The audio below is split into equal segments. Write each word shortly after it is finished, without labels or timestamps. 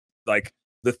like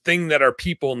the thing that our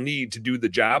people need to do the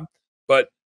job. But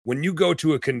when you go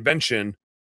to a convention,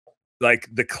 like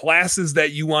the classes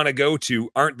that you want to go to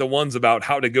aren't the ones about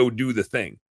how to go do the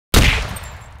thing.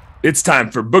 It's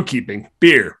time for bookkeeping,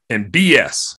 beer, and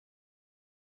BS.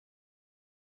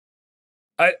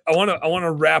 I want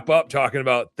to wrap up talking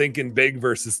about thinking big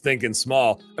versus thinking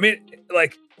small. I mean,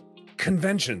 like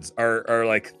conventions are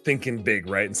like thinking big,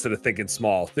 right? Instead of thinking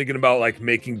small, thinking about like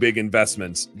making big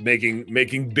investments,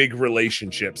 making big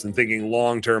relationships, and thinking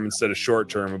long term instead of short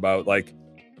term about like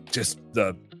just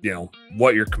the, you know,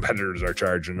 what your competitors are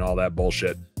charging and all that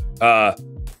bullshit.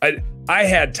 I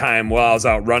had time while I was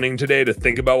out running today to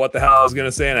think about what the hell I was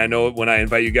gonna say, and I know when I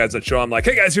invite you guys to the show, I'm like,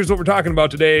 hey guys, here's what we're talking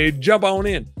about today. Jump on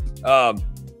in.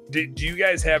 Do you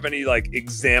guys have any like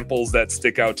examples that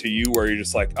stick out to you where you're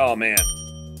just like, oh man,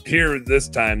 here this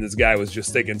time this guy was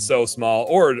just thinking so small,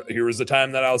 or here was the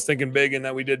time that I was thinking big and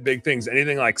that we did big things?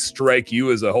 Anything like strike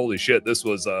you as a holy shit, this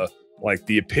was like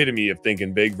the epitome of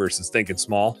thinking big versus thinking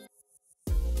small?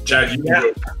 Chad, yeah,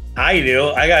 I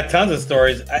do. I got tons of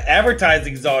stories.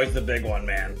 Advertising is always the big one,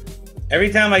 man. Every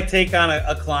time I take on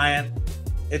a client,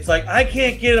 it's like, I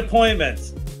can't get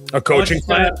appointments. A coaching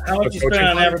client? How much you spend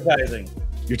on advertising?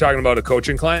 You're talking about a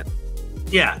coaching client?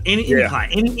 Yeah, any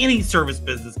client, any service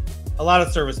business, a lot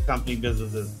of service company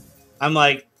businesses. I'm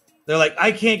like, they're like,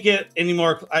 I can't get any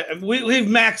more. We've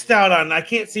maxed out on. I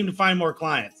can't seem to find more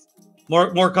clients,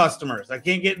 more customers. I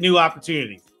can't get new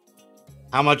opportunities.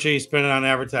 How much are you spending on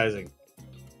advertising?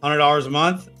 $100 a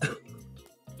month?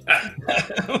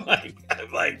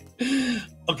 I'm like,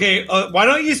 okay, why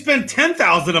don't you spend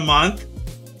 $10,000 a month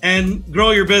and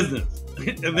grow your business?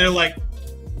 And they're like,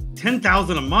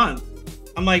 $10,000 a month?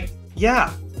 I'm like,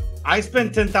 yeah, I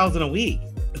spend $10,000 a week.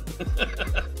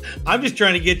 I'm just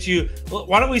trying to get you. Well,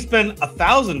 why don't we spend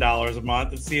 $1,000 a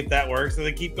month and see if that works? And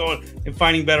they keep going and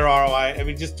finding better ROI. I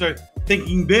mean, just start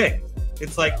thinking big.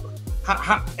 It's like,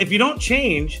 if you don't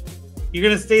change, you're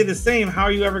going to stay the same. How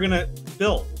are you ever going to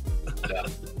build?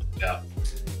 Yeah.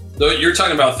 So you're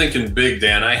talking about thinking big,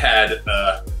 Dan. I had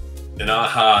an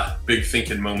aha big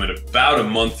thinking moment about a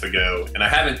month ago, and I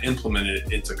haven't implemented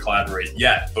it into Collaborate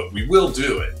yet, but we will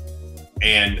do it.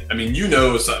 And I mean, you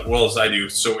know as well as I do.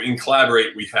 So in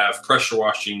Collaborate, we have pressure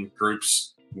washing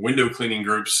groups, window cleaning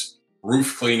groups,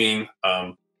 roof cleaning,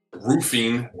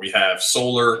 roofing. We have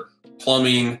solar,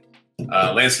 plumbing,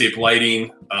 landscape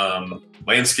lighting,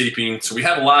 landscaping. So we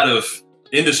have a lot of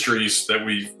industries that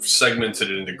we've segmented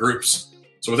into groups.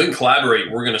 So within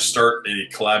Collaborate, we're going to start a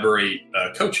Collaborate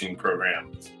coaching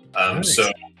program. Nice. So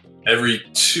every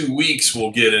 2 weeks,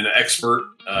 we'll get an expert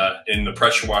in the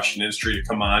pressure washing industry to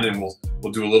come on, and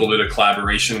we'll do a little bit of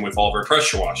collaboration with all of our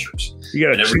pressure washers.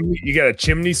 You got a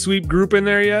chimney sweep group in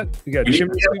there yet? You got a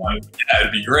chimney sweep group? Yeah,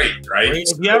 it'd be great, right?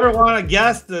 If you ever want a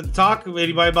guest to talk to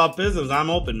anybody about business,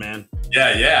 I'm open, man.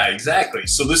 Yeah, exactly.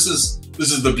 So this is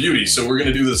the beauty. So we're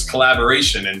going to do this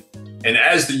collaboration, and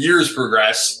as the years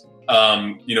progress,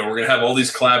 you know, we're going to have all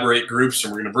these Collaborate groups,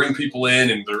 and we're going to bring people in,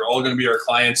 and they're all going to be our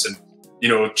clients. And you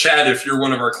know, Chad, if you're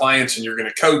one of our clients and you're going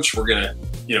to coach, we're going to,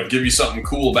 you know, give you something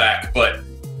cool back. But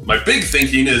my big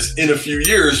thinking is in a few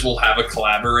years, we'll have a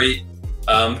Collaborate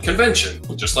convention,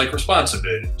 just like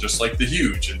Responsibid, just like The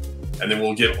Huge. And then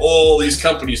we'll get all these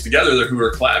companies together who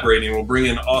are collaborating. We'll bring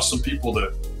in awesome people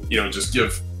to, you know, just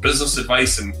give business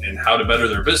advice and how to better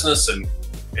their business. And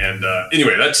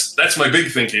anyway, that's my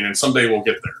big thinking. And someday we'll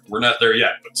get there. We're not there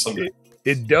yet, but someday.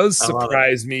 It does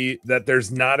surprise me that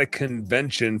there's not a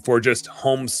convention for just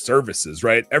home services,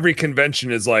 right? Every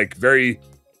convention is like very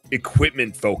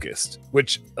equipment focused,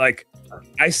 which like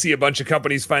I see a bunch of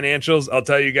companies' financials. I'll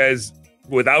tell you guys,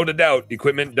 without a doubt,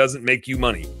 equipment doesn't make you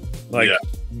money. Like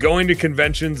going to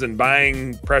conventions and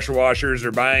buying pressure washers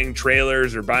or buying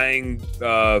trailers or buying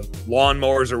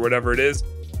lawnmowers or whatever it is,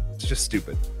 it's just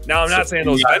stupid. Now, I'm not saying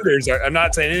those vendors are, I'm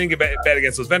not saying anything bad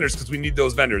against those vendors, because we need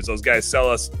those vendors. Those guys sell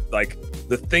us like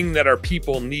the thing that our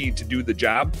people need to do the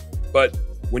job. But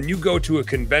when you go to a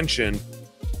convention,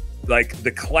 like the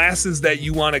classes that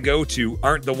you want to go to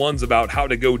aren't the ones about how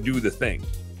to go do the thing.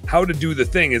 How to do the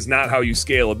thing is not how you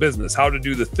scale a business. How to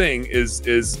do the thing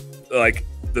is like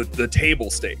the table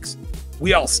stakes.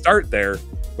 We all start there,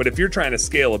 but if you're trying to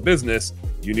scale a business,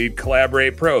 you need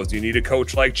Collaborate pros. You need a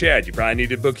coach like Chad. You probably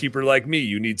need a bookkeeper like me.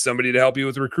 You need somebody to help you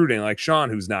with recruiting like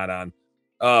Sean, who's not on.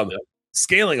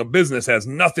 Scaling a business has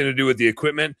nothing to do with the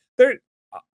equipment. There,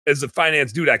 as a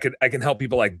finance dude, I can help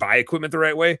people like buy equipment the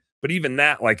right way, but even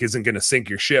that like isn't going to sink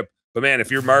your ship. But man, if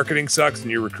your marketing sucks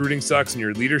and your recruiting sucks and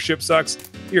your leadership sucks,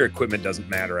 your equipment doesn't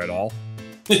matter at all.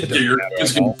 You're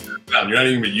not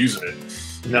even using it.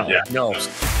 No.